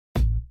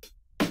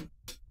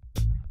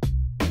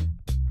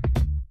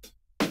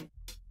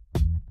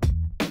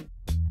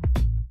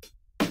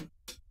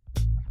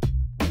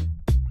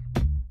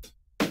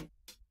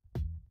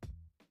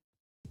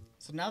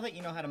So now that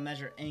you know how to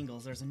measure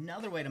angles, there's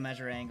another way to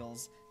measure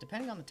angles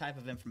depending on the type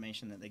of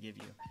information that they give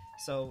you.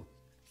 So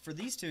for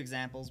these two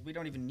examples, we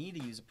don't even need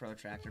to use a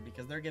protractor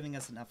because they're giving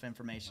us enough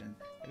information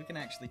that we can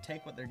actually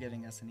take what they're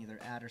giving us and either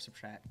add or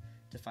subtract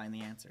to find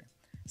the answer.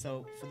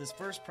 So for this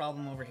first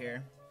problem over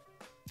here,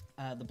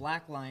 the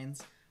black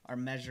lines are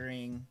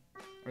measuring,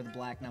 or the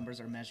black numbers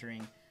are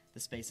measuring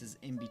the spaces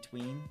in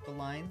between the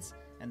lines,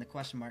 and the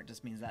question mark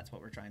just means that's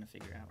what we're trying to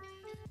figure out.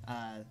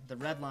 The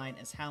red line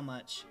is how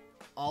much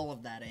all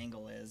of that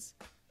angle is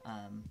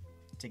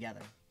together.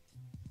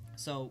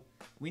 So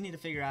we need to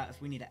figure out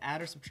if we need to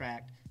add or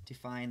subtract to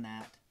find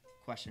that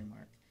question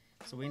mark.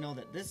 So we know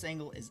that this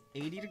angle is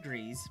 80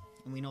 degrees,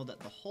 and we know that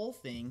the whole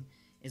thing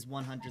is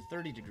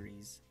 130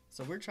 degrees.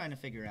 So we're trying to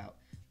figure out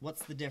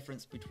what's the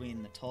difference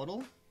between the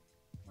total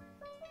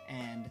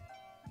and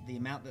the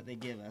amount that they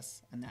give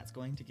us, and that's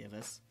going to give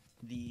us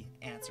the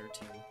answer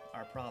to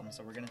our problem.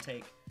 So we're going to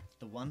take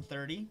the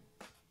 130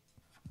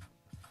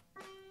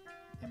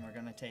 and we're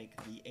going to take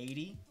the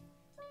 80,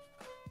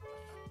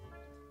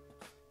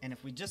 and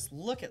if we just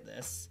look at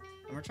this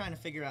and we're trying to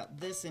figure out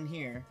this in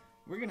here,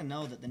 we're going to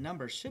know that the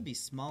number should be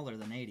smaller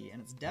than 80,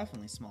 and it's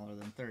definitely smaller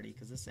than 30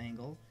 because this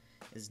angle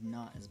is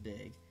not as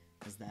big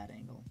as that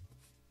angle.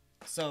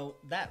 So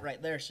that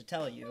right there should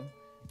tell you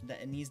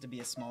that it needs to be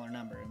a smaller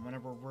number, and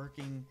whenever we're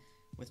working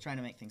with trying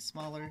to make things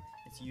smaller,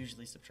 it's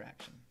usually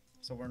subtraction.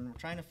 So when we're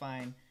trying to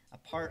find a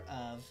part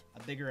of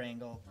a bigger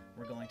angle,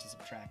 we're going to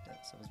subtract it.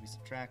 So as we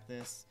subtract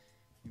this,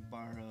 we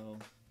borrow,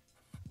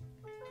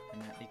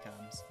 and that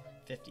becomes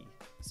 50.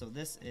 So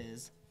this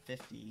is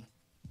 50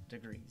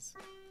 degrees.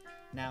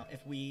 Now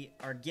if we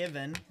are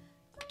given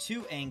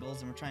two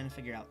angles and we're trying to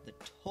figure out the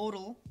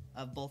total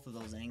of both of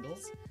those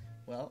angles,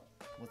 well,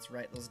 let's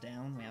write those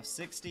down. We have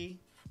 60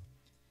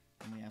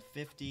 and we have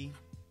 50,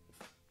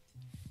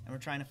 and we're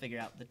trying to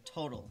figure out the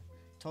total.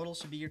 Total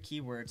should be your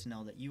key word to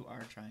know that you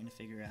are trying to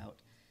figure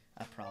out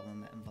a problem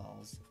that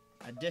involves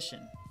addition,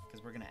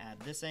 because we're going to add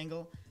this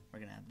angle, we're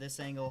going to add this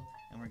angle,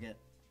 and we're going to get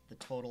the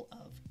total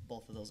of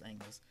both of those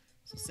angles.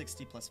 So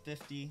 60 plus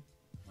 50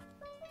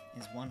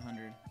 is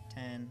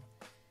 110.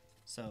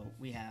 So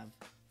we have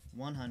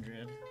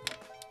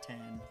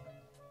 110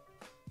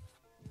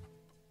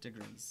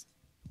 degrees.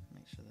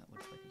 Make sure that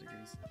looks like a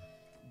degrees.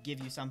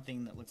 Give you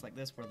something that looks like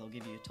this where they'll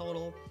give you a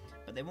total,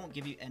 but they won't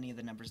give you any of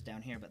the numbers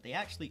down here, but they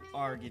actually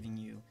are giving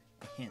you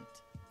a hint,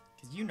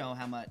 because you know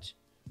how much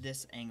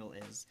this angle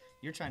is.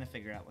 You're trying to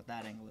figure out what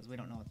that angle is. We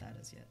don't know what that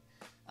is yet.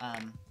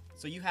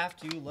 So you have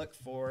to look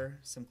for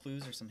some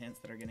clues or some hints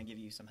that are going to give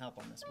you some help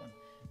on this one.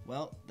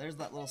 Well, there's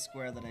that little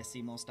square that I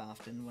see most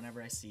often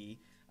whenever I see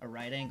a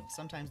right angle.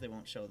 Sometimes they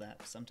won't show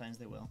that, sometimes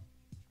they will.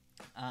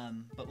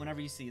 But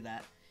whenever you see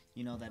that,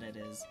 you know that it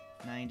is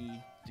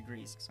 90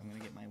 degrees. So I'm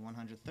going to get my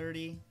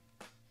 130,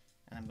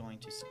 and I'm going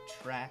to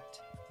subtract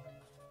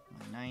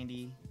my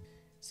 90.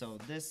 So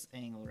this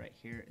angle right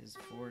here is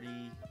 40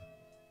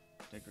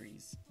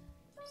 degrees.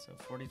 So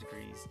 40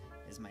 degrees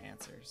is my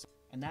answer.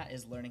 And that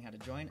is learning how to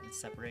join and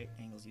separate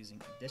angles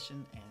using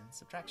addition and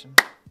subtraction.